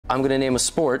I'm gonna name a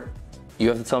sport. You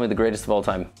have to tell me the greatest of all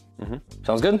time.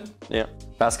 Sounds good? Yeah.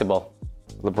 Basketball.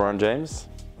 LeBronjames.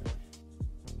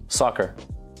 Soccer.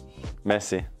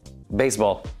 Messi.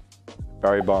 Baseball.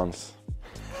 Barrybonds.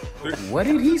 What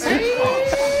did he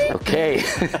say? Okay.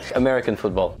 American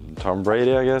football.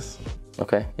 Tombrady, I guess.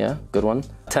 Okay, yeah, good one.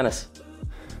 Tennis.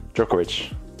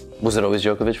 Djokovic. Was it always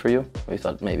Djokovic for you? Or you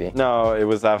thought maybe? No, it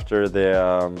was after the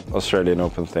Australian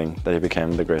Open thing that he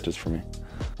became the greatest for me.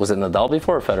 Was it Nadal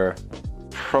before or Federer?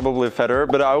 Probably Federer,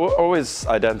 but I always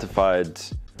identified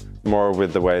more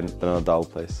with the way the Nadal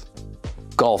plays.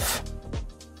 Golf.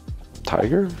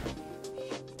 Tiger?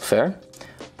 Fair.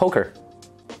 Poker.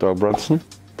 Brunson.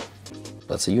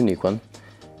 That's a unique one.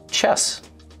 Chess.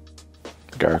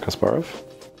 Kasparov.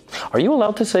 Are you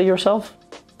allowed to say yourself?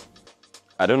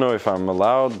 I don't know if I'm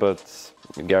allowed, but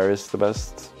Gary's the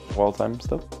best of all time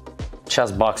still.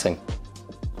 Chess boxing.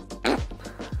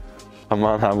 I'm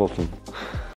on Hamilton.